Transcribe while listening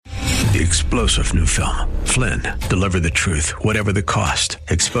The explosive new film, Flynn, deliver the truth, whatever the cost,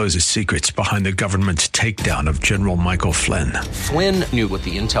 exposes secrets behind the government's takedown of General Michael Flynn. Flynn knew what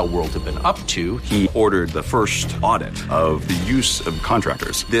the intel world had been up to. He ordered the first audit of the use of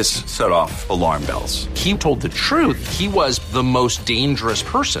contractors. This set off alarm bells. He told the truth. He was the most dangerous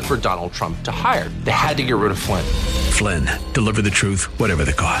person for Donald Trump to hire. They had to get rid of Flynn. Flynn, deliver the truth, whatever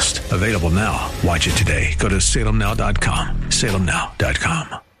the cost. Available now. Watch it today. Go to salemnow.com.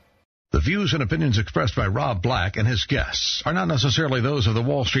 salemnow.com. The views and opinions expressed by Rob Black and his guests are not necessarily those of the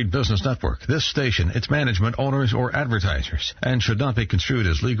Wall Street Business Network, this station, its management, owners, or advertisers, and should not be construed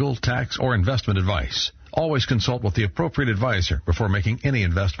as legal, tax, or investment advice. Always consult with the appropriate advisor before making any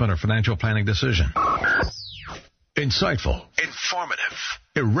investment or financial planning decision. Insightful, informative,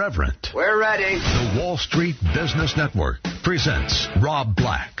 irreverent. We're ready. The Wall Street Business Network presents Rob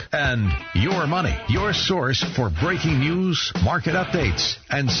Black and Your Money, your source for breaking news, market updates,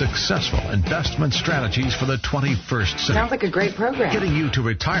 and successful investment strategies for the 21st century. Sounds like a great program. Getting you to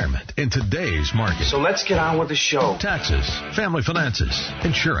retirement in today's market. So let's get on with the show. Taxes, family finances,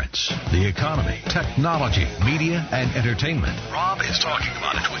 insurance, the economy, technology, media, and entertainment. Rob is talking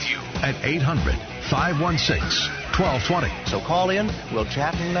about it with you at 800-516-1220. So call in, we'll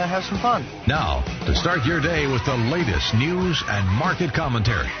chat and have some fun. Now, to start your day with the latest news and market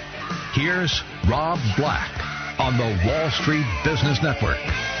commentary, here's Rob Black on the Wall Street Business Network.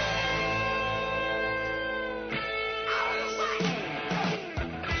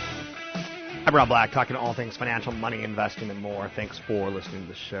 I'm Rob Black, talking all things financial, money, investing, and more. Thanks for listening to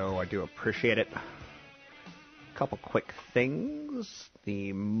the show. I do appreciate it. A couple quick things.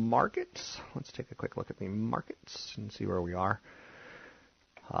 The markets. Let's take a quick look at the markets and see where we are.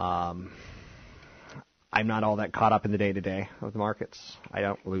 I'm not all that caught up in the day-to-day of the markets. I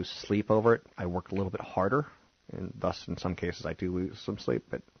don't lose sleep over it. I work a little bit harder, and thus, in some cases, I do lose some sleep,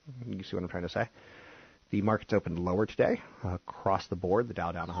 but you see what I'm trying to say. The markets opened lower today across the board. The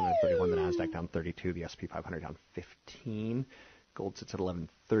Dow down 131, the Nasdaq down 32, the S&P 500 down 15. Gold sits at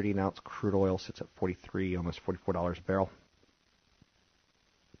 $11.30 an ounce. Crude oil sits at $43, almost $44 a barrel.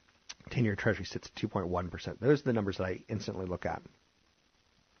 10-year Treasury sits at 2.1%. Those are the numbers that I instantly look at.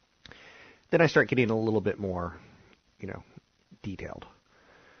 Then I start getting a little bit more, detailed.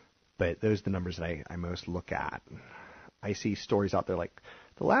 But those are the numbers that I most look at. I see stories out there like,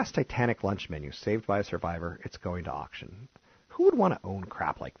 the last Titanic lunch menu saved by a survivor, it's going to auction. Who would want to own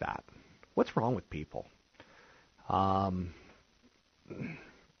crap like that? What's wrong with people?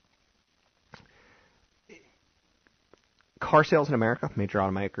 Car sales in America, major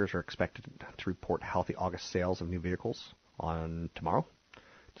automakers are expected to report healthy August sales of new vehicles on tomorrow,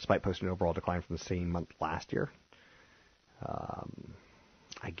 despite posting an overall decline from the same month last year.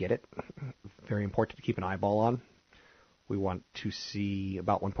 I get it. Very important to keep an eyeball on. We want to see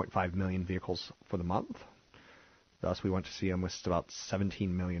about 1.5 million vehicles for the month. Thus, we want to see almost about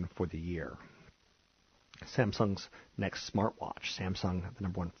 17 million for the year. Samsung's next smartwatch. Samsung, the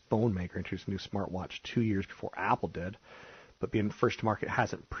number one phone maker, introduced a new smartwatch 2 years before Apple did, but being first to market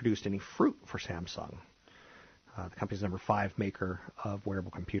hasn't produced any fruit for Samsung. The company's number 5 maker of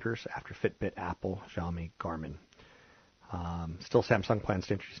wearable computers after Fitbit, Apple, Xiaomi, Garmin. Still, Samsung plans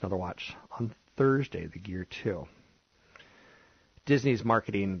to introduce another watch on Thursday, the Gear 2. Disney's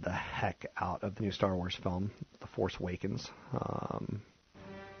marketing the heck out of the new Star Wars film, The Force Awakens.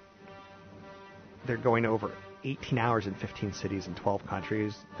 They're going over 18 hours in 15 cities in 12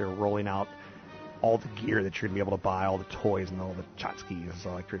 countries. They're rolling out all the gear that you're going to be able to buy, all the toys and all the tchotchkes, as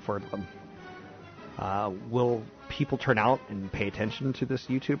I like to refer to them. Will people turn out and pay attention to this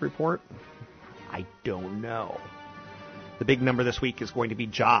YouTube report? I don't know. The big number this week is going to be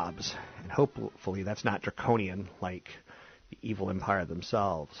jobs. And hopefully that's not draconian like the evil empire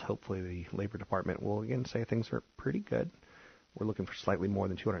themselves. Hopefully the Labor Department will again say things are pretty good. We're looking for slightly more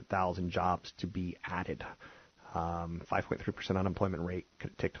than 200,000 jobs to be added. 5.3% unemployment rate.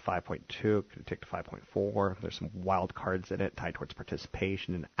 Could it tick to 5.2? Could it tick to 5.4? There's some wild cards in it tied towards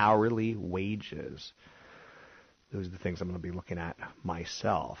participation and hourly wages. Those are the things I'm going to be looking at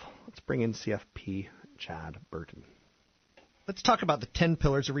myself. Let's bring in CFP Chad Burton. Let's talk about the 10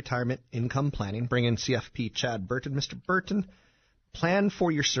 pillars of retirement income planning. Bring in CFP Chad Burton. Mr. Burton, plan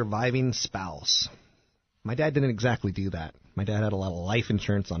for your surviving spouse. My dad didn't exactly do that. My dad had a lot of life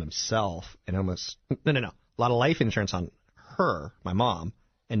insurance on himself and a lot of life insurance on her, my mom,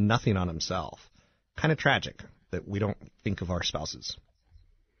 and nothing on himself. Kind of tragic that we don't think of our spouses.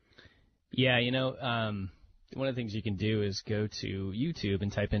 Yeah, one of the things you can do is go to YouTube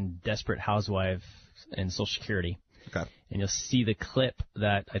and type in Desperate Housewife and Social Security. Okay. And you'll see the clip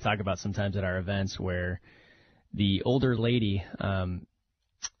that I talk about sometimes at our events where the older lady,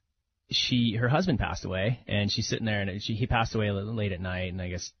 her husband passed away, and she's sitting there, and he passed away late at night, and I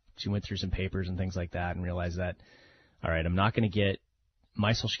guess she went through some papers and things like that and realized that, all right, I'm not going to get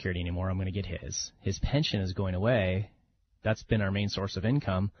my Social Security anymore. I'm going to get his. His pension is going away. That's been our main source of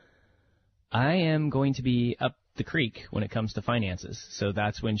income. I am going to be up the creek when it comes to finances. So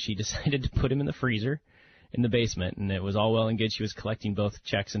that's when she decided to put him in the freezer in the basement, and it was all well and good. She was collecting both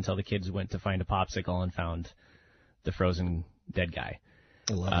checks until the kids went to find a popsicle and found the frozen dead guy.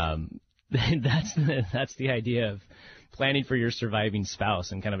 I love it. That's the idea of planning for your surviving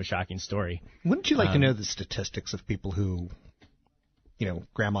spouse, and kind of a shocking story. Wouldn't you like to know the statistics of people who,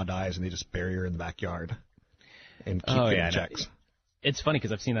 grandma dies and they just bury her in the backyard and keep getting checks? It's funny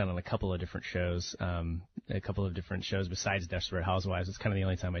because I've seen that on a couple of different shows, besides Desperate Housewives. It's kind of the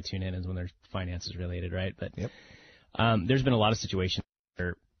only time I tune in is when there's finances related, right? But there's been a lot of situations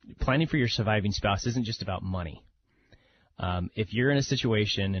where planning for your surviving spouse isn't just about money. If you're in a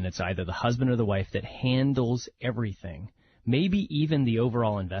situation and it's either the husband or the wife that handles everything, maybe even the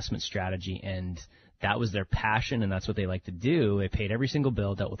overall investment strategy, and that was their passion and that's what they like to do, they paid every single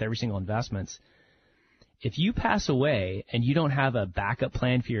bill, dealt with every single investments. If you pass away and you don't have a backup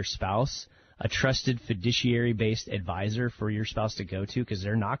plan for your spouse, a trusted fiduciary-based advisor for your spouse to go to because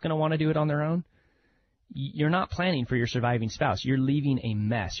they're not going to want to do it on their own, you're not planning for your surviving spouse. You're leaving a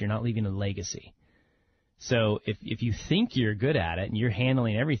mess. You're not leaving a legacy. So if you think you're good at it and you're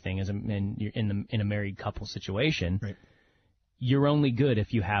handling everything and you're in a married couple situation, right, you're only good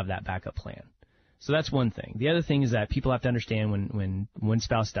if you have that backup plan. So that's one thing. The other thing is that people have to understand when one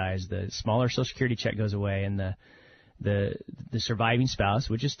spouse dies, the smaller Social Security check goes away, and the surviving spouse,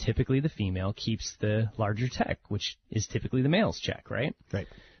 which is typically the female, keeps the larger check, which is typically the male's check, right? Right.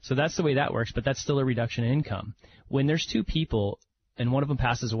 So that's the way that works, but that's still a reduction in income. When there's two people and one of them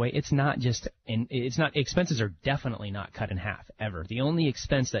passes away, expenses are definitely not cut in half, ever. The only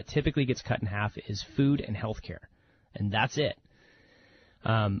expense that typically gets cut in half is food and health care, and that's it.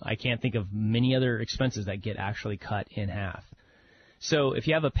 I can't think of many other expenses that get actually cut in half. So if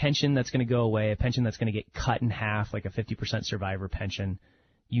you have a pension that's going to go away, a pension that's going to get cut in half, like a 50% survivor pension,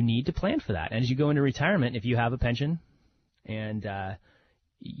 you need to plan for that. And as you go into retirement, if you have a pension and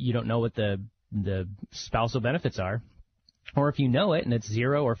you don't know what the spousal benefits are, or if you know it and it's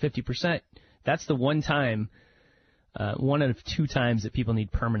 0 or 50%, that's the one time, one out of two times that people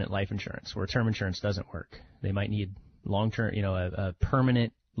need permanent life insurance, where term insurance doesn't work. They might need long-term, a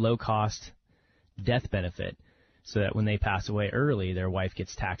permanent, low-cost death benefit so that when they pass away early, their wife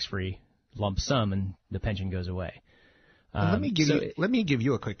gets tax-free lump sum and the pension goes away. Let me give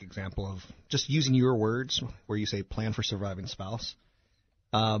you a quick example of just using your words where you say plan for surviving spouse.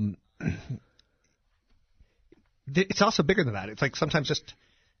 It's also bigger than that. It's like sometimes just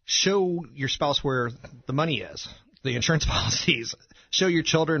show your spouse where the money is, the insurance policies. Show your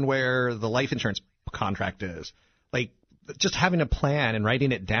children where the life insurance contract is. Like, just having a plan and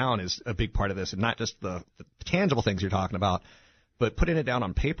writing it down is a big part of this, and not just the tangible things you're talking about, but putting it down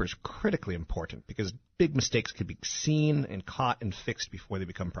on paper is critically important because big mistakes can be seen and caught and fixed before they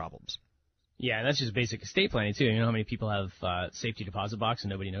become problems. Yeah, and that's just basic estate planning, too. You know how many people have safety deposit box and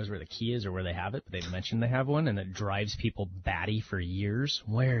nobody knows where the key is or where they have it, but they've mentioned they have one, and it drives people batty for years.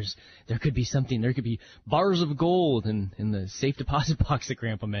 There could be bars of gold in the safe deposit box that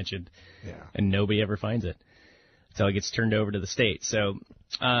Grandpa mentioned, and nobody ever finds it until it gets turned over to the state. So,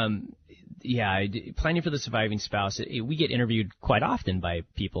 planning for the surviving spouse, we get interviewed quite often by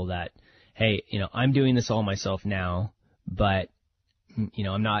people that, hey, I'm doing this all myself now, but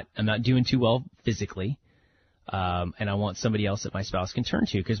I'm not doing too well physically, and I want somebody else that my spouse can turn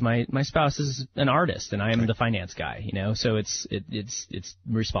to because my spouse is an artist and I am the finance guy, so it's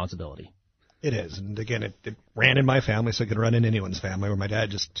responsibility. It is, and again, it ran in my family, so it could run in anyone's family. Where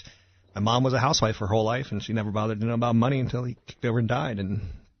my mom was a housewife her whole life, and she never bothered to know about money until he kicked over and died, and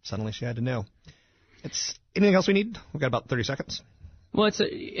suddenly she had to know. Anything else we need? We've got about 30 seconds. Well,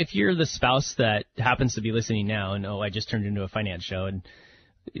 if you're the spouse that happens to be listening now and, I just turned into a finance show, and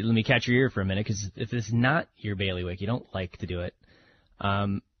let me catch your ear for a minute, because if it's not your bailiwick, you don't like to do it,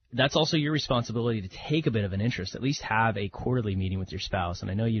 that's also your responsibility to take a bit of an interest, at least have a quarterly meeting with your spouse. And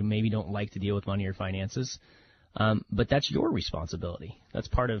I know you maybe don't like to deal with money or finances, but that's your responsibility. That's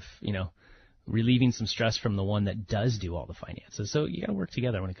part of, relieving some stress from the one that does do all the finances. So you got to work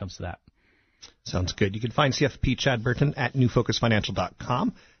together when it comes to that. Sounds good. You can find CFP Chad Burton at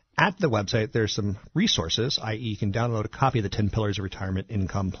newfocusfinancial.com. At the website, there's some resources, i.e. you can download a copy of the 10 Pillars of Retirement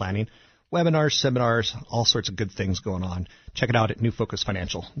Income Planning, webinars, seminars, all sorts of good things going on. Check it out at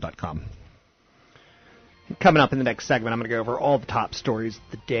newfocusfinancial.com. Coming up in the next segment, I'm going to go over all the top stories of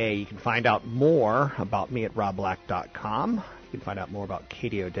the day. You can find out more about me at robblack.com. You can find out more about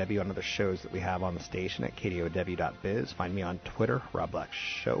KDOW and other shows that we have on the station at kdow.biz. Find me on Twitter, Rob Black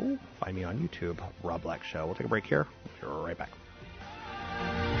Show. Find me on YouTube, Rob Black Show. We'll take a break here. We'll be right back.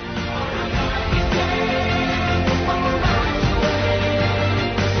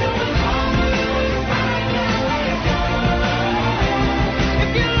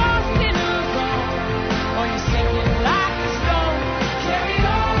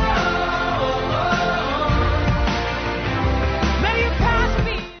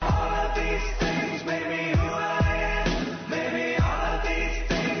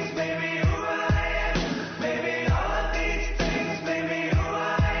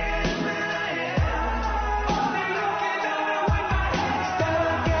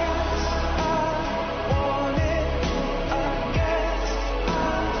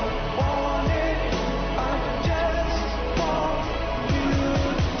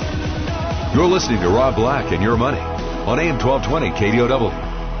 You're listening to Rob Black and Your Money on AM 1220 KDOW.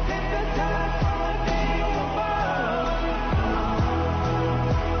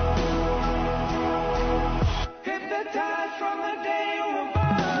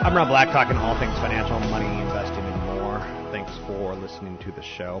 I'm Rob Black, talking all things financial, money, investing, and more. Thanks for listening to the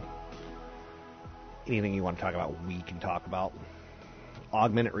show. Anything you want to talk about, we can talk about.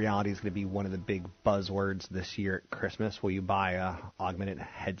 Augmented reality is going to be one of the big buzzwords this year at Christmas. Will you buy a augmented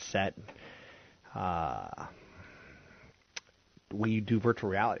headset? Will you do virtual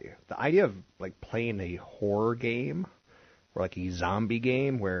reality? The idea of like playing a horror game or like a zombie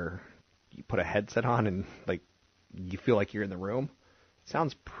game where you put a headset on and like you feel like you're in the room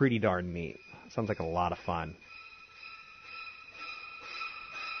sounds pretty darn neat. Sounds like a lot of fun.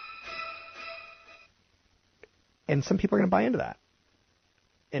 And some people are going to buy into that.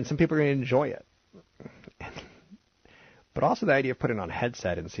 And some people are going to enjoy it. But also the idea of putting on a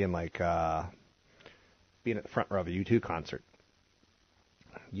headset and seeing like being at the front row of a U2 concert.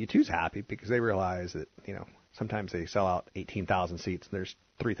 U2's happy because they realize that, you know, sometimes they sell out 18,000 seats and there's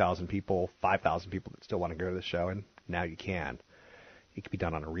 3,000 people, 5,000 people that still want to go to the show, and now you can. It can be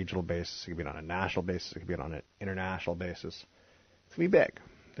done on a regional basis. It can be done on a national basis. It can be done on an international basis. It's going to be big.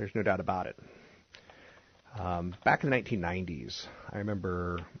 There's no doubt about it. Back in the 1990s, I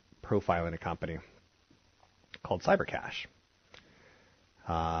remember profiling a company called Cybercash.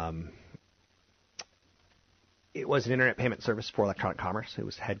 It was an internet payment service for electronic commerce. It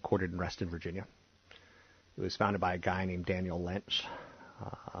was headquartered in Reston, Virginia. It was founded by a guy named Daniel Lynch.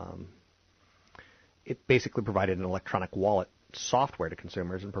 It basically provided an electronic wallet software to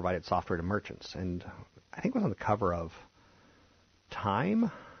consumers and provided software to merchants. And I think it was on the cover of Time.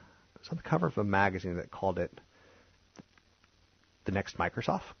 It was on the cover of a magazine that called it the next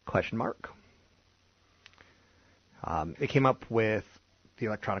Microsoft, ? They came up with the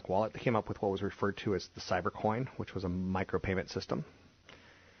electronic wallet. They came up with what was referred to as the Cybercoin, which was a micropayment system.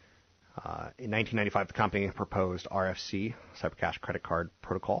 In 1995, the company proposed RFC, Cybercash Credit Card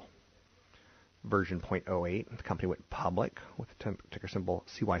Protocol, version 0.08. The company went public with the ticker symbol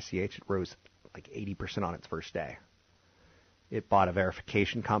CYCH. It rose like 80% on its first day. It bought a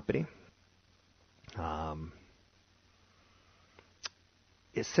verification company.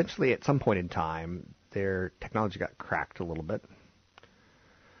 Essentially, at some point in time, their technology got cracked a little bit.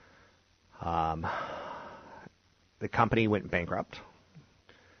 The company went bankrupt.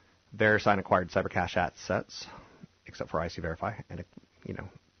 VeriSign acquired Cybercash assets, except for IC Verify,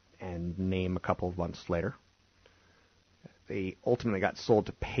 and Name a couple of months later. They ultimately got sold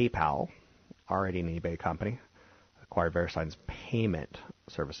to PayPal, already an eBay company, acquired VeriSign's payment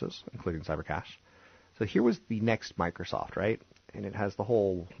services, including Cybercash. So here was the next Microsoft, right? And it has the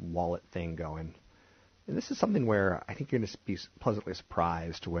whole wallet thing going. And this is something where I think you're going to be pleasantly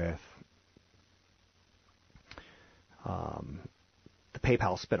surprised with the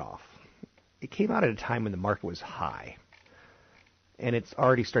PayPal spinoff. It came out at a time when the market was high, and it's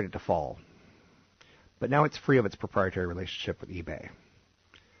already started to fall. But now it's free of its proprietary relationship with eBay.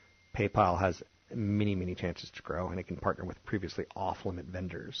 PayPal has many, many chances to grow, and it can partner with previously off-limit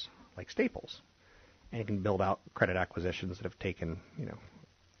vendors like Staples. And it can build out credit acquisitions that have taken,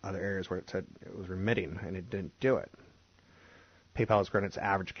 other areas where it said it was remitting, and it didn't do it. PayPal has grown its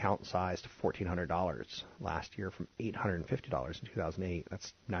average account size to $1,400 last year from $850 in 2008.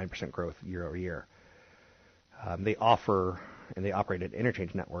 That's 9% growth year over year. They offer and they operate an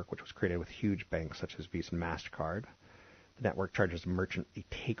interchange network, which was created with huge banks such as Visa and MasterCard. The network charges a merchant a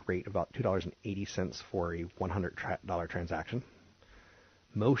take rate of about $2.80 for a $100 transaction.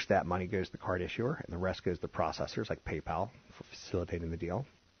 Most of that money goes to the card issuer, and the rest goes to processors like PayPal for facilitating the deal.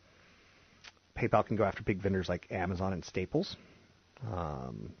 PayPal can go after big vendors like Amazon and Staples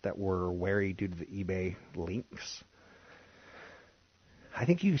that were wary due to the eBay links. I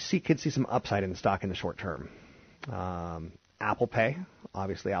think could see some upside in the stock in the short term. Apple Pay,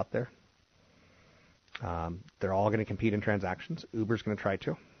 obviously out there. They're all going to compete in transactions. Uber's going to try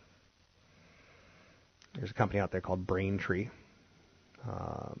to. There's a company out there called Braintree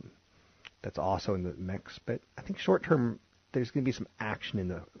that's also in the mix. But I think short term, there's going to be some action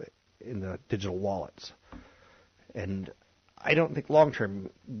in the digital wallets. And I don't think long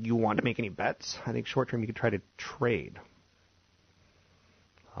term you want to make any bets. I think short term you could try to trade.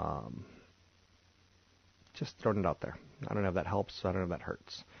 Just throwing it out there. I don't know if that helps. I don't know if that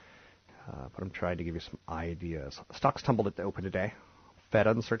hurts. But I'm trying to give you some ideas. Stocks tumbled at the open today. Fed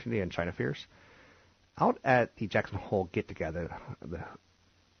uncertainty and China fears. Out at the Jackson Hole get-together,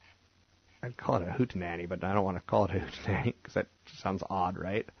 I'd call it a hootenanny, but I don't want to call it a hootenanny because that just sounds odd,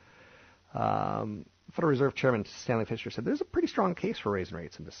 right? Federal Reserve Chairman Stanley Fischer said there's a pretty strong case for raising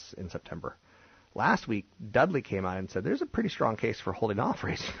rates in September. Last week, Dudley came out and said there's a pretty strong case for holding off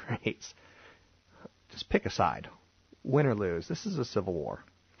raising rates. Just pick a side. Win or lose. This is a civil war.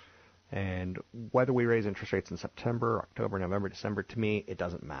 And whether we raise interest rates in September, October, November, December, to me, it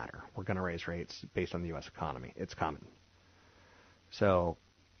doesn't matter. We're going to raise rates based on the U.S. economy. It's coming. So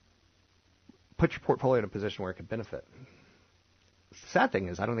put your portfolio in a position where it could benefit. The sad thing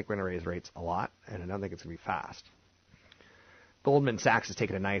is I don't think we're going to raise rates a lot, and I don't think it's going to be fast. Goldman Sachs has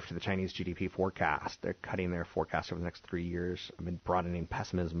taken a knife to the Chinese GDP forecast. They're cutting their forecast over the next 3 years amid broadening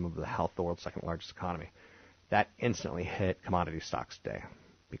pessimism of the health of the world's second largest economy. That instantly hit commodity stocks today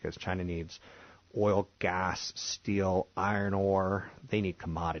because China needs oil, gas, steel, iron ore. They need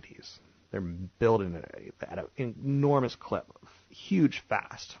commodities. They're building it at an enormous clip, huge,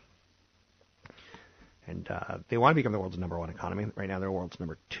 fast. And they want to become the world's number one economy. Right now, they're the world's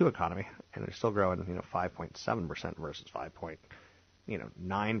number two economy, and they're still growing, 5.7% versus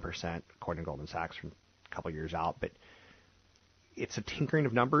 5.9% according to Goldman Sachs from a couple years out. But it's a tinkering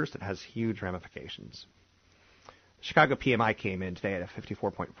of numbers that has huge ramifications. Chicago PMI came in today at a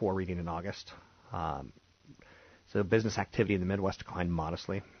 54.4 reading in August. So business activity in the Midwest declined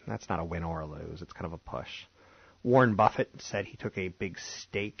modestly. That's not a win or a lose. It's kind of a push. Warren Buffett said he took a big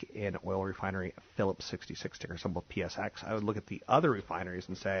stake in oil refinery Phillips 66, ticker symbol PSX. I would look at the other refineries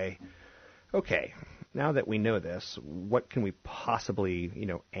and say, okay, now that we know this, what can we possibly,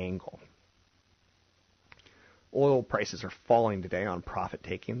 angle? Oil prices are falling today on profit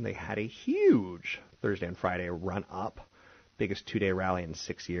taking. They had a huge Thursday and Friday run up, biggest 2-day rally in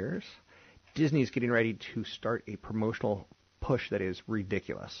 6 years. Disney is getting ready to start a promotional push that is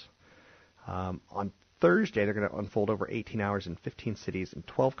ridiculous. On Thursday, they're going to unfold over 18 hours in 15 cities in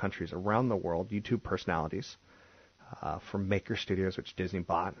 12 countries around the world, YouTube personalities from Maker Studios, which Disney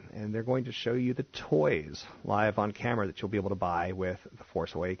bought, and they're going to show you the toys live on camera that you'll be able to buy with The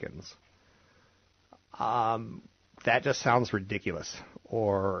Force Awakens. That just sounds ridiculous,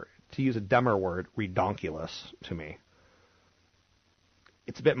 or to use a dumber word, redonkulous to me.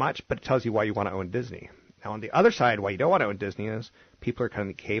 It's a bit much, but it tells you why you want to own Disney. Now, on the other side, why you don't want to own Disney is people are cutting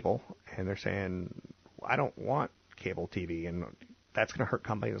the cable, and they're saying, I don't want cable TV, and that's going to hurt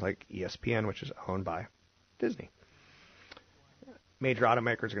companies like ESPN, which is owned by Disney. Major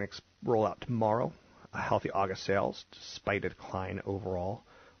automakers are going to roll out tomorrow a healthy August sales, despite a decline overall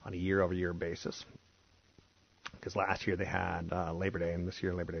on a year-over-year basis. Because last year they had Labor Day, and this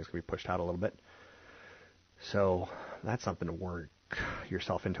year Labor Day is going to be pushed out a little bit. So that's something to work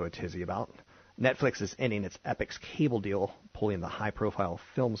yourself into a tizzy about. Netflix is ending its Epix cable deal, pulling the high-profile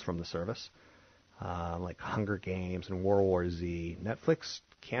films from the service, like Hunger Games and World War Z. Netflix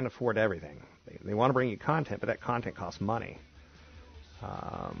can't afford everything. They want to bring you content, but that content costs money.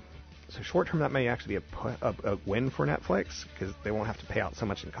 So short-term, that may actually be a win for Netflix, because they won't have to pay out so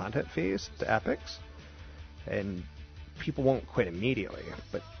much in content fees to Epix. And people won't quit immediately,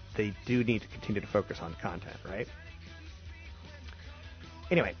 but they do need to continue to focus on content, right?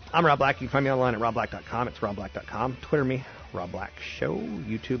 Anyway, I'm Rob Black. You can find me online at robblack.com. It's robblack.com. Twitter me, Rob Black Show.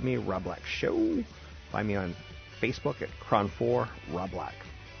 YouTube me, Rob Black Show. Find me on Facebook at Cron4 Rob Black.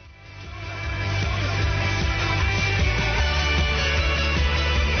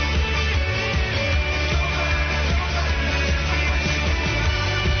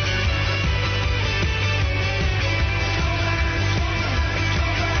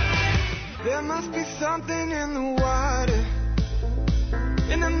 There must be something in the water,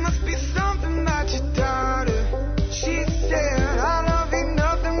 and there must be something about your daughter. She said, I love ain't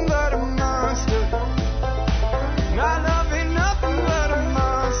nothing but a monster. My love ain't nothing but a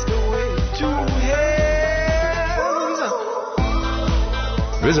monster with 2 heads.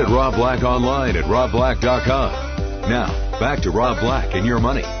 Visit Rob Black online at robblack.com. Now, back to Rob Black and Your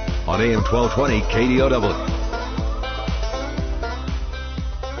Money on AM 1220 KDOW.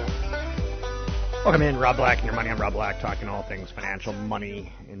 Welcome in, Rob Black and Your Money. I'm Rob Black, talking all things financial,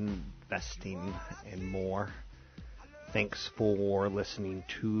 money, investing, and more. Thanks for listening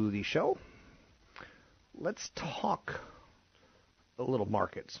to the show. Let's talk a little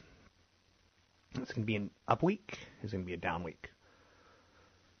markets. It's going to be an up week. It's going to be a down week.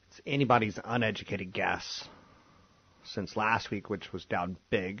 It's anybody's uneducated guess since last week, which was down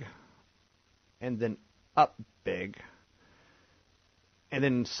big, and then up big, and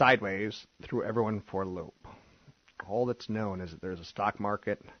then sideways, threw everyone for a loop. All that's known is that there's a stock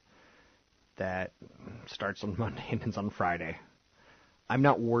market that starts on Monday and ends on Friday. I'm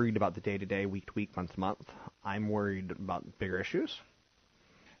not worried about the day-to-day, week-to-week, month-to-month. I'm worried about bigger issues,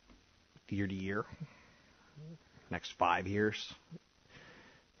 year-to-year, next 5 years.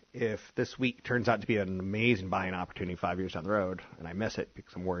 If this week turns out to be an amazing buying opportunity 5 years down the road, and I miss it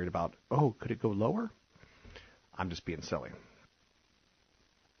because I'm worried about, could it go lower? I'm just being silly.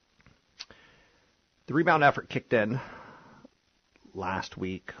 The rebound effort kicked in last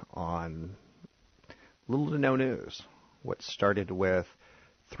week on little to no news. What started with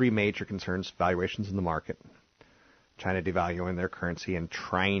 3 major concerns, valuations in the market, China devaluing their currency and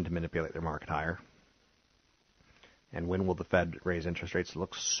trying to manipulate their market higher. And when will the Fed raise interest rates? It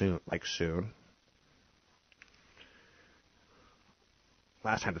looks soon.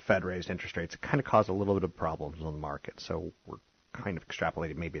 Last time the Fed raised interest rates, it kind of caused a little bit of problems on the market. So we're kind of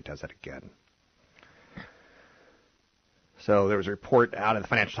extrapolating. Maybe it does that again. So there was a report out of the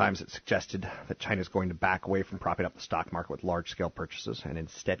Financial Times that suggested that China is going to back away from propping up the stock market with large-scale purchases and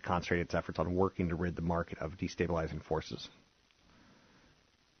instead concentrate its efforts on working to rid the market of destabilizing forces.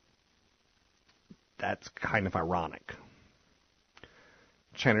 That's kind of ironic.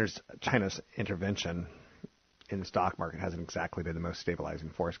 China's intervention in the stock market hasn't exactly been the most stabilizing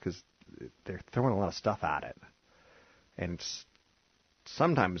force because they're throwing a lot of stuff at it. And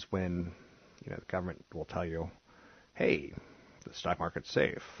sometimes when the government will tell you, hey, the stock market's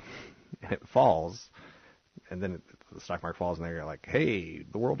safe, and it falls, and then the stock market falls, and they're like, hey,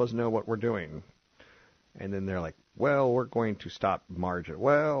 the world doesn't know what we're doing. And then they're like, well, we're going to stop margin.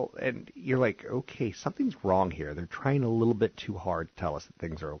 Well, and you're like, okay, something's wrong here. They're trying a little bit too hard to tell us that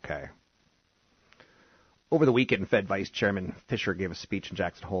things are okay. Over the weekend, Fed Vice Chairman Fisher gave a speech in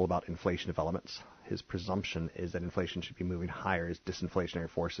Jackson Hole about inflation developments. His presumption is that inflation should be moving higher as disinflationary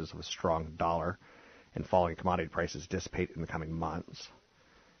forces of a strong dollar and falling commodity prices dissipate in the coming months.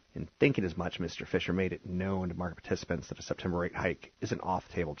 In thinking as much, Mr. Fisher made it known to market participants that a September rate hike isn't off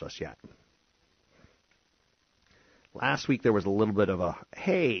the table just yet. Last week there was a little bit of a,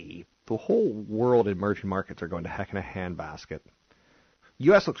 hey, the whole world emerging markets are going to heck in a handbasket.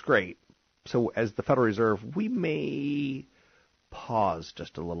 U.S. looks great, so as the Federal Reserve, we may pause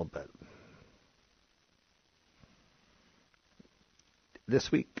just a little bit.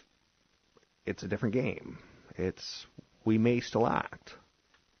 This week, it's a different game. We may still act.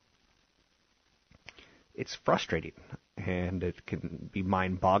 It's frustrating, and it can be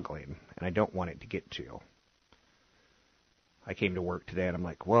mind-boggling, and I don't want it to get to you. I came to work today, and I'm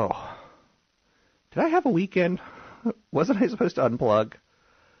like, whoa, did I have a weekend? Wasn't I supposed to unplug?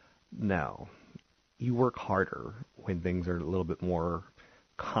 No. You work harder when things are a little bit more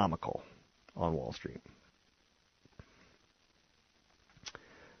comical on Wall Street.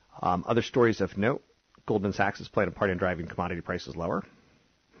 Other stories of note, Goldman Sachs is playing a part in driving commodity prices lower.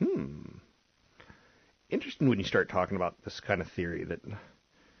 Interesting when you start talking about this kind of theory that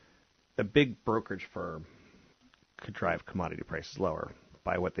a big brokerage firm could drive commodity prices lower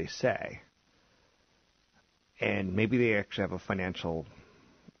by what they say. And maybe they actually have a financial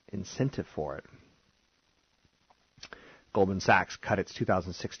incentive for it. Goldman Sachs cut its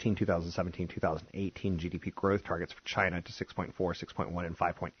 2016, 2017, 2018 GDP growth targets for China to 6.4, 6.1, and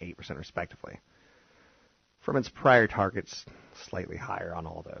 5.8% respectively. From its prior targets, slightly higher on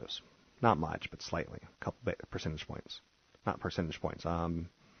all those. Not much, but slightly. A couple percentage points. Not percentage points. 0.3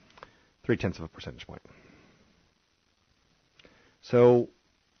 percentage point. So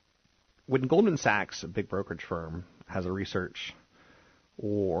when Goldman Sachs, a big brokerage firm, has a research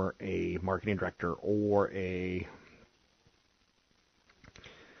or a marketing director or a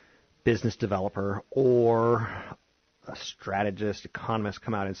business developer or a strategist, economist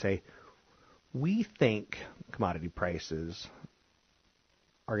come out and say, we think commodity prices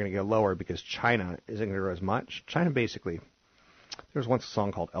are going to go lower because China isn't going to grow as much. China basically, there was once a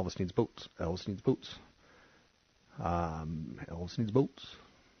song called Elvis Needs Boots. Elvis Needs Boots. Elvis needs boats.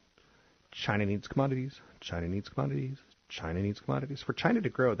 China needs commodities. China needs commodities. China needs commodities. For China to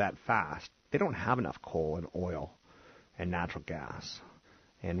grow that fast, they don't have enough coal and oil and natural gas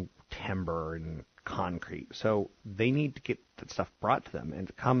and timber and concrete. So they need to get that stuff brought to them, and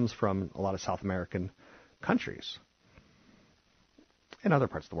it comes from a lot of South American countries and other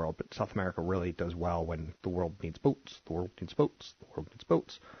parts of the world, but South America really does well when the world needs boats, the world needs boats, the world needs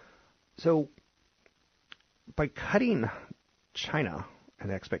boats. So by cutting China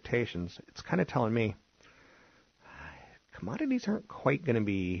and expectations, it's kind of telling me commodities aren't quite going to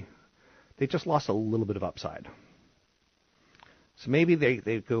be, they just lost a little bit of upside. So maybe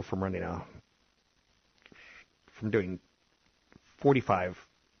they go from doing 45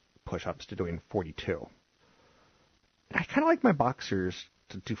 push-ups to doing 42. And I kind of like my boxers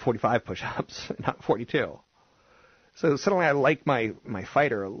to do 45 push-ups, not 42. So suddenly I like my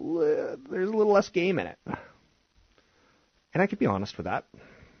fighter, there's a little less game in it. And I could be honest with that.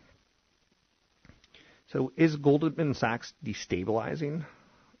 So is Goldman Sachs destabilizing?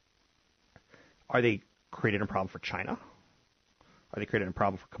 Are they creating a problem for China? Are they creating a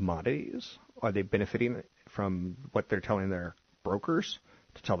problem for commodities? Are they benefiting from what they're telling their brokers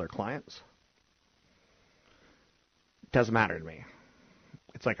to tell their clients? It doesn't matter to me.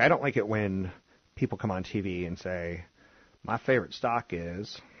 It's like I don't like it when people come on TV and say, my favorite stock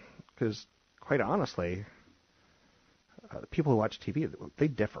is, because quite honestly, the people who watch TV, they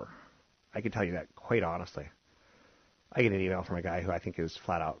differ. I can tell you that quite honestly. I get an email from a guy who I think is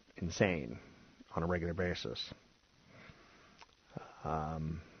flat out insane on a regular basis.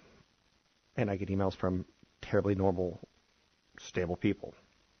 And I get emails from terribly normal, stable people.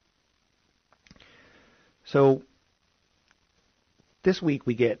 So this week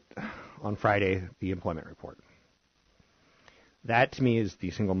we get, on Friday, the employment report. That, to me, is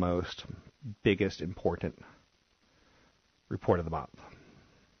the single most biggest, important report of the month.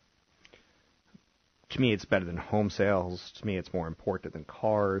 To me, it's better than home sales. To me, it's more important than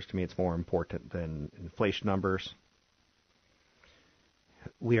cars. To me, it's more important than inflation numbers.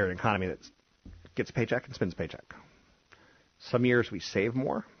 We are an economy that gets a paycheck and spends a paycheck. Some years we save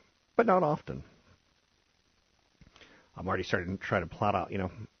more, but not often. I'm already starting to try to plot out,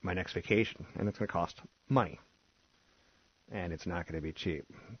 my next vacation, and it's going to cost money. And it's not going to be cheap.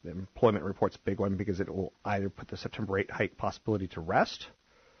 The employment report's a big one because it will either put the September rate hike possibility to rest,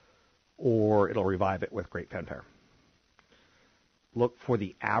 or it'll revive it with great fanfare. Look for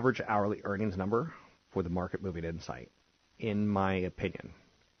the average hourly earnings number for the market moving insight, in my opinion.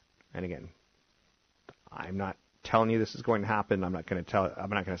 And again, I'm not telling you this is going to happen. I'm not going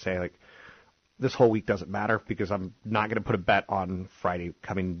to say like this whole week doesn't matter, because I'm not going to put a bet on Friday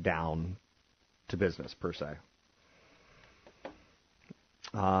coming down to business per se.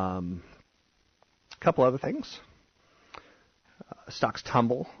 A couple other things. Stocks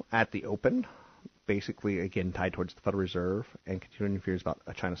tumble at the open, basically, again, tied towards the Federal Reserve and continuing fears about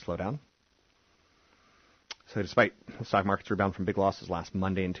a China slowdown. So despite the stock market's rebound from big losses last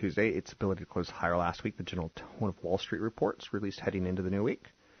Monday and Tuesday, its ability to close higher last week, the general tone of Wall Street reports released heading into the new week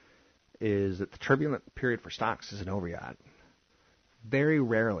is that the turbulent period for stocks isn't over yet. Very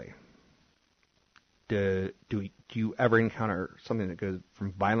rarely do you ever encounter something that goes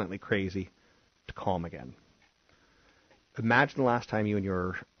from violently crazy to calm again. Imagine the last time you and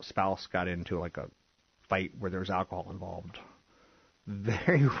your spouse got into like a fight where there was alcohol involved.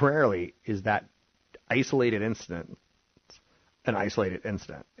 Very rarely is that isolated incident an isolated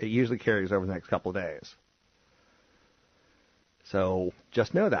incident. It usually carries over the next couple of days. So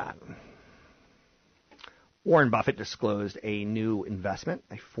just know that. Warren Buffett disclosed a new investment,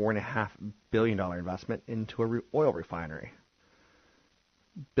 a $4.5 billion investment into an oil refinery.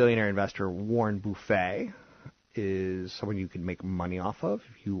 Billionaire investor Warren Buffett is someone you can make money off of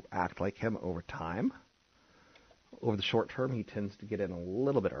if you act like him over time. Over the short term, he tends to get in a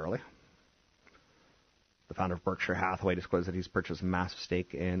little bit early. The founder of Berkshire Hathaway disclosed that he's purchased a massive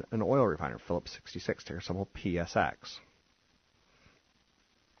stake in an oil refiner, Phillips 66, ticker symbol PSX.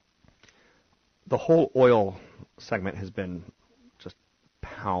 The whole oil segment has been just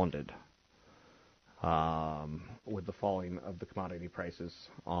pounded with the falling of the commodity prices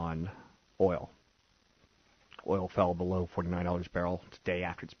on oil. Oil fell below $49 a barrel today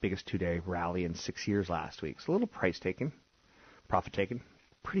after its biggest two-day rally in 6 years last week. So a little price taking, profit taking,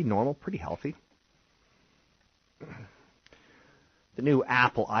 pretty normal, pretty healthy. The new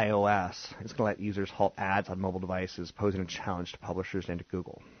Apple iOS is going to let users halt ads on mobile devices, posing a challenge to publishers and to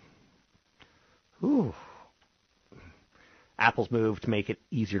Google. Ooh. Apple's move to make it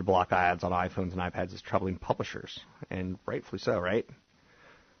easier to block ads on iPhones and iPads is troubling publishers, and rightfully so, right?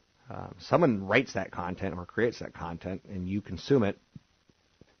 Someone writes that content or creates that content, and you consume it.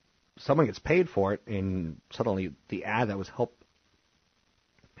 Someone gets paid for it, and suddenly the ad that was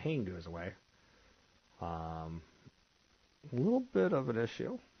paying goes away. A little bit of an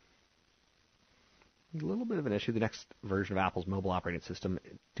issue. The next version of Apple's mobile operating system,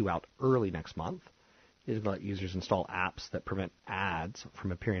 due out early next month, is going to let users install apps that prevent ads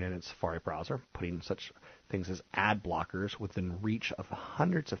from appearing in its Safari browser, putting such things as ad blockers within reach of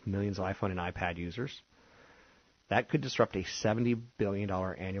hundreds of millions of iPhone and iPad users. That could disrupt a $70 billion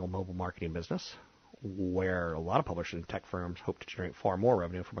annual mobile marketing business, where a lot of publishers and tech firms hope to generate far more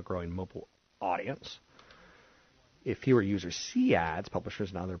revenue from a growing mobile audience. If fewer users see ads, publishers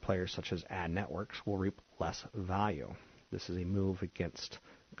and other players such as ad networks will reap less value. This is a move against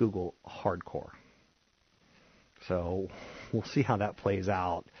Google hardcore. So we'll see how that plays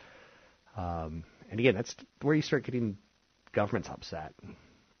out. And again, that's where you start getting governments upset.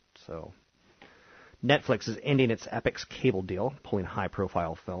 So Netflix is ending its Epix cable deal, pulling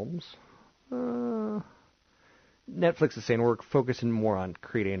high-profile films. Netflix is saying we're focusing more on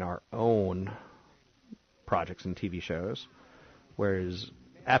creating our own projects and TV shows, whereas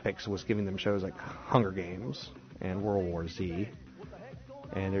Epix was giving them shows like Hunger Games and World War Z,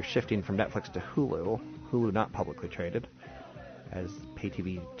 and they're shifting from Netflix to Hulu. Hulu not publicly traded, as pay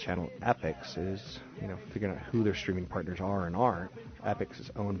TV channel Epix is, figuring out who their streaming partners are and aren't. Epix is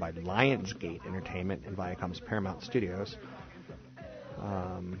owned by Lionsgate Entertainment and Viacom's Paramount Studios.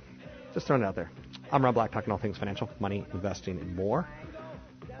 Just throwing it out there. I'm Rob Black, talking all things financial, money, investing, and more.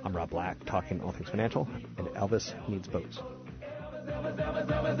 I'm Rob Black, talking all things financial, and Elvis needs boats.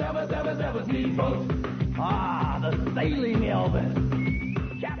 Elvis needs boats. Ah, the sailing Elvis.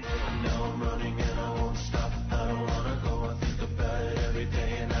 I'm running and I won't stop. I don't wanna go. I think about it every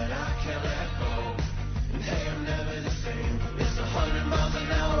day and night. I can't let go. And hey, I'm never the same. It's 100 miles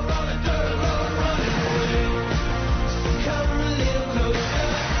an hour on a dirt road running away. So come a little closer.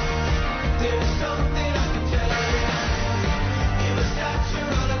 There's something I can tell you. It was such a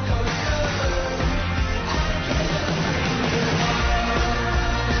roller coaster. I can't let go. And I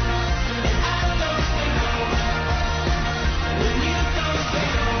don't say no. When you don't say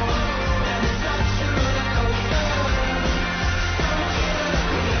no.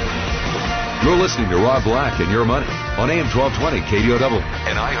 You're listening to Rob Black and Your Money on AM 1220 KDOW,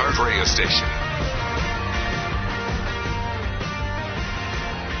 an iHeart radio station.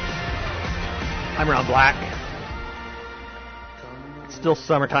 I'm Rob Black. It's still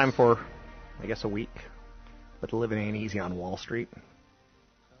summertime for, I guess, a week, but the living ain't easy on Wall Street.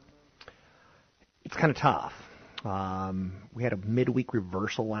 It's kind of tough. We had a midweek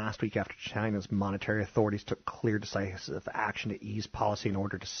reversal last week after China's monetary authorities took clear, decisive action to ease policy in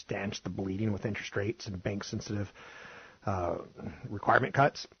order to stanch the bleeding with interest rates and bank-sensitive requirement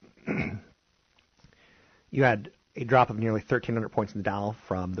cuts. You had a drop of nearly 1,300 points in the Dow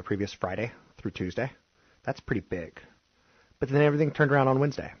from the previous Friday through Tuesday. That's pretty big. But then everything turned around on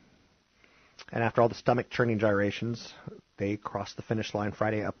Wednesday. And after all the stomach-churning gyrations, they crossed the finish line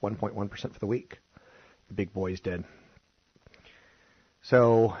Friday up 1.1% for the week. The big boys did.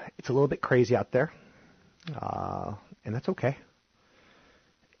 So it's a little bit crazy out there, and that's okay.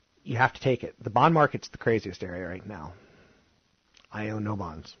 You have to take it. The bond market's the craziest area right now. I own no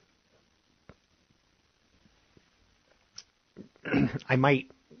bonds. I might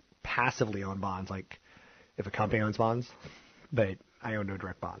passively own bonds, like if a company owns bonds, but I own no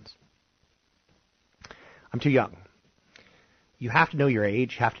direct bonds. I'm too young. You have to know your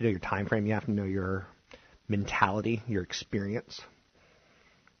age. You have to know your time frame. You have to know your mentality, your experience,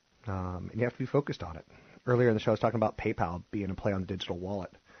 and you have to be focused on it. Earlier in the show, I was talking about PayPal being a play on the digital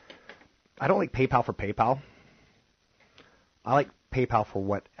wallet. I don't like PayPal for PayPal. I like PayPal for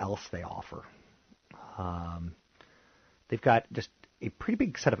what else they offer. They've got just a pretty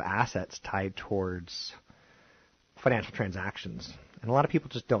big set of assets tied towards financial transactions, and a lot of people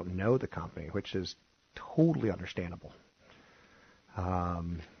just don't know the company, which is totally understandable.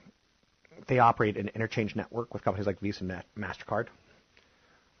 They operate an interchange network with companies like Visa and MasterCard.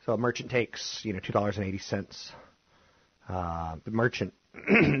 So a merchant takes, $2.80. The merchant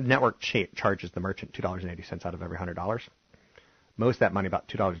network charges the merchant $2.80 out of every $100. Most of that money, about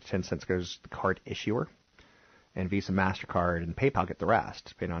 $2.10, goes to the card issuer, and Visa, MasterCard, and PayPal get the rest,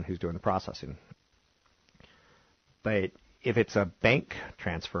 depending on who's doing the processing. But if it's a bank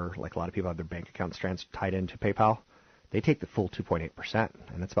transfer, like a lot of people have their bank accounts tied into PayPal, they take the full 2.8%,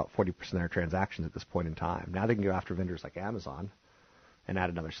 and that's about 40% of their transactions at this point in time. Now they can go after vendors like Amazon and add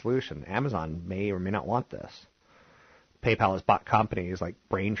another solution. Amazon may or may not want this. PayPal has bought companies like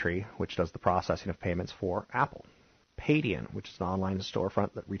Braintree, which does the processing of payments for Apple. Paydiant, which is an online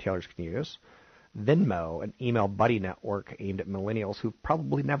storefront that retailers can use. Venmo, an email buddy network aimed at millennials who've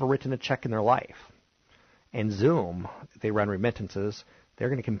probably never written a check in their life. And Zoom, they run remittances. they're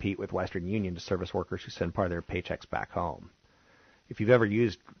going to compete with Western Union to service workers who send part of their paychecks back home. If you've ever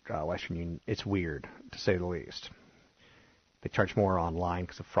used Western Union, it's weird, to say the least. They charge more online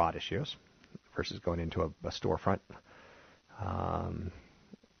because of fraud issues versus going into a storefront.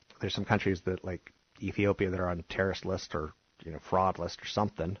 There's some countries that, like Ethiopia, that are on terrorist list or fraud list or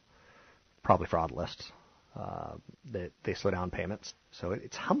something, probably fraud lists, that they slow down payments. So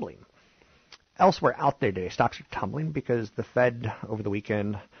it's humbling. Elsewhere out there today, stocks are tumbling because the Fed over the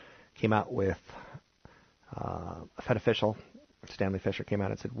weekend came out with a Fed official, Stanley Fischer, came out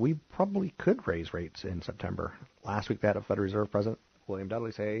and said, we probably could raise rates in September. Last week they had a Federal Reserve President, William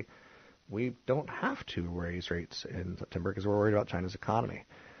Dudley, say, we don't have to raise rates in September because we're worried about China's economy.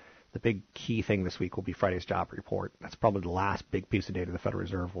 The big key thing this week will be Friday's job report. That's probably the last big piece of data the Federal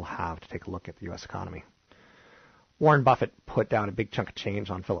Reserve will have to take a look at the U.S. economy. Warren Buffett put down a big chunk of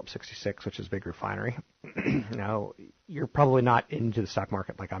change on Phillips 66, which is a big refinery. Now, you're probably not into the stock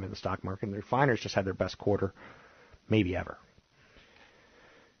market like I'm in the stock market. And the refiners just had their best quarter, maybe ever.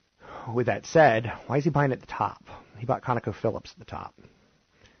 With that said, why is he buying at the top? He bought ConocoPhillips at the top.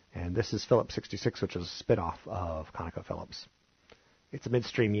 And this is Phillips 66, which is a spinoff of ConocoPhillips. It's a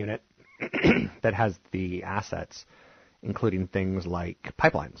midstream unit that has the assets, including things like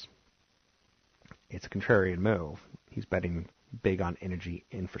pipelines. It's a contrarian move. He's betting big on energy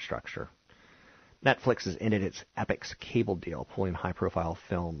infrastructure. Netflix has ended its Epix cable deal, pulling high-profile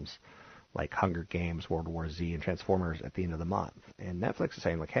films like Hunger Games, World War Z, and Transformers at the end of the month. And Netflix is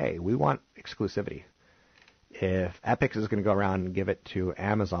saying, like, hey, we want exclusivity. If Epix is going to go around and give it to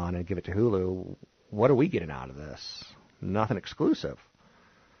Amazon and give it to Hulu, what are we getting out of this? Nothing exclusive.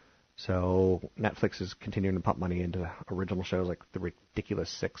 So Netflix is continuing to pump money into original shows like The Ridiculous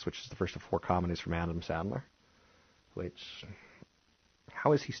Six, which is the first of 4 comedies from Adam Sandler. Which,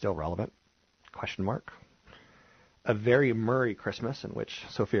 how is he still relevant? Question mark. A Very Murray Christmas, in which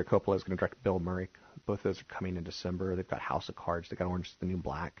Sofia Coppola is going to direct Bill Murray. Both of those are coming in December. They've got House of Cards. They've got Orange is the New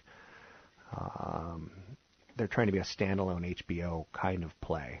Black. They're trying to be a standalone HBO kind of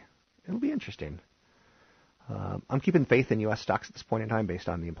play. It'll be interesting. I'm keeping faith in U.S. stocks at this point in time based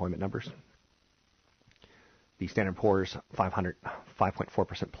on the employment numbers. The Standard & Poor's 500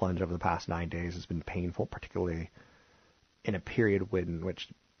 5.4% plunge over the past 9 days has been painful, particularly in a period in which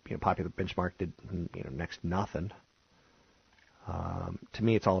popular benchmark did next to nothing. To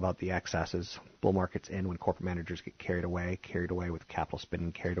me, it's all about the excesses. Bull markets end when corporate managers get carried away with capital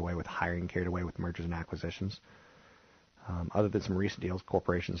spending, carried away with hiring, carried away with mergers and acquisitions. Other than some recent deals,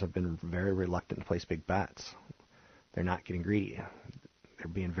 corporations have been very reluctant to place big bets. They're not getting greedy. They're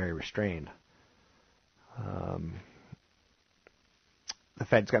being very restrained. The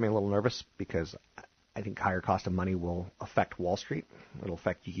Fed's got me a little nervous because I think higher cost of money will affect Wall Street. It'll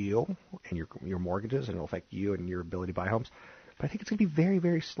affect you and your mortgages, and it'll affect you and your ability to buy homes. But I think it's going to be very,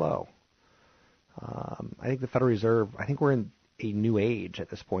 very slow. I think the Federal Reserve, I think we're in a new age at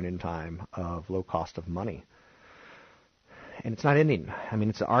this point in time of low cost of money. And it's not ending. I mean,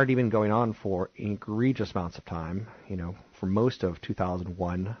 it's already been going on for egregious amounts of time. For most of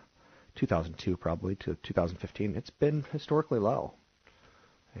 2001, 2002 probably, to 2015, it's been historically low.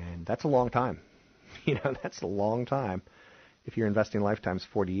 And that's a long time. That's a long time. If you're investing lifetimes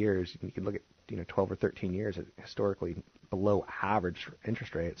 40 years, you can look at 12 or 13 years at historically below average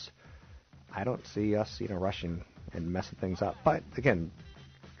interest rates. I don't see us rushing and messing things up. But again,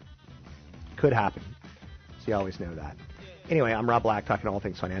 could happen. So you always know that. Anyway, I'm Rob Black, talking all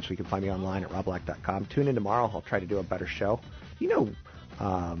things financial. You can find me online at robblack.com. Tune in tomorrow. I'll try to do a better show.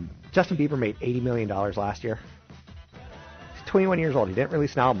 Justin Bieber made $80 million last year. He's 21 years old. He didn't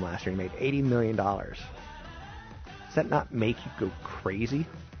release an album last year. He made $80 million. Does that not make you go crazy?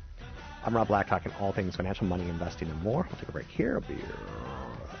 I'm Rob Black, talking all things financial, money, investing, and more. I'll take a break here. I'll be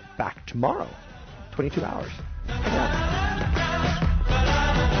back tomorrow, 22 hours.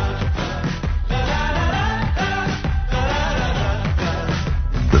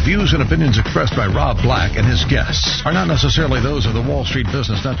 The views and opinions expressed by Rob Black and his guests are not necessarily those of the Wall Street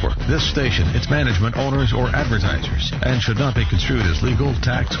Business Network, this station, its management, owners, or advertisers, and should not be construed as legal,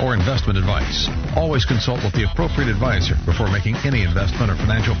 tax, or investment advice. Always consult with the appropriate advisor before making any investment or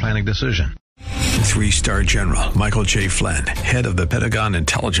financial planning decision. 3-star General Michael J. Flynn, head of the Pentagon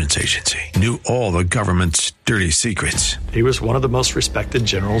Intelligence Agency, knew all the government's dirty secrets. He was one of the most respected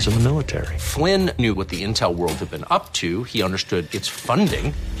generals in the military. Flynn knew what the intel world had been up to. He understood its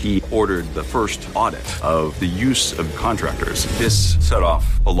funding. He ordered the first audit of the use of contractors. This set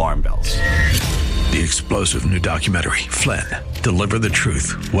off alarm bells. The explosive new documentary, Flynn, deliver the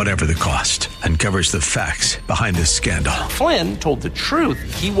truth, whatever the cost, uncovers the facts behind this scandal. Flynn told the truth.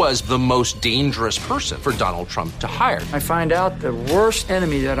 He was the most dangerous person for Donald Trump to hire. I find out the worst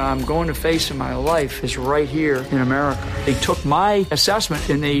enemy that I'm going to face in my life is right here in America. They took my assessment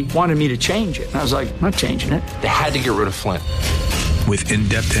and they wanted me to change it. And I was like, I'm not changing it. They had to get rid of Flynn. With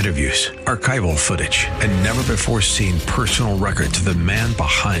in-depth interviews, archival footage, and never-before-seen personal records of the man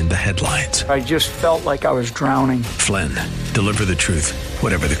behind the headlines. I just felt like I was drowning. Flynn, deliver the truth,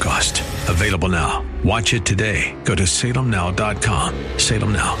 whatever the cost. Available now. Watch it today. Go to salemnow.com.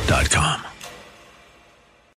 salemnow.com.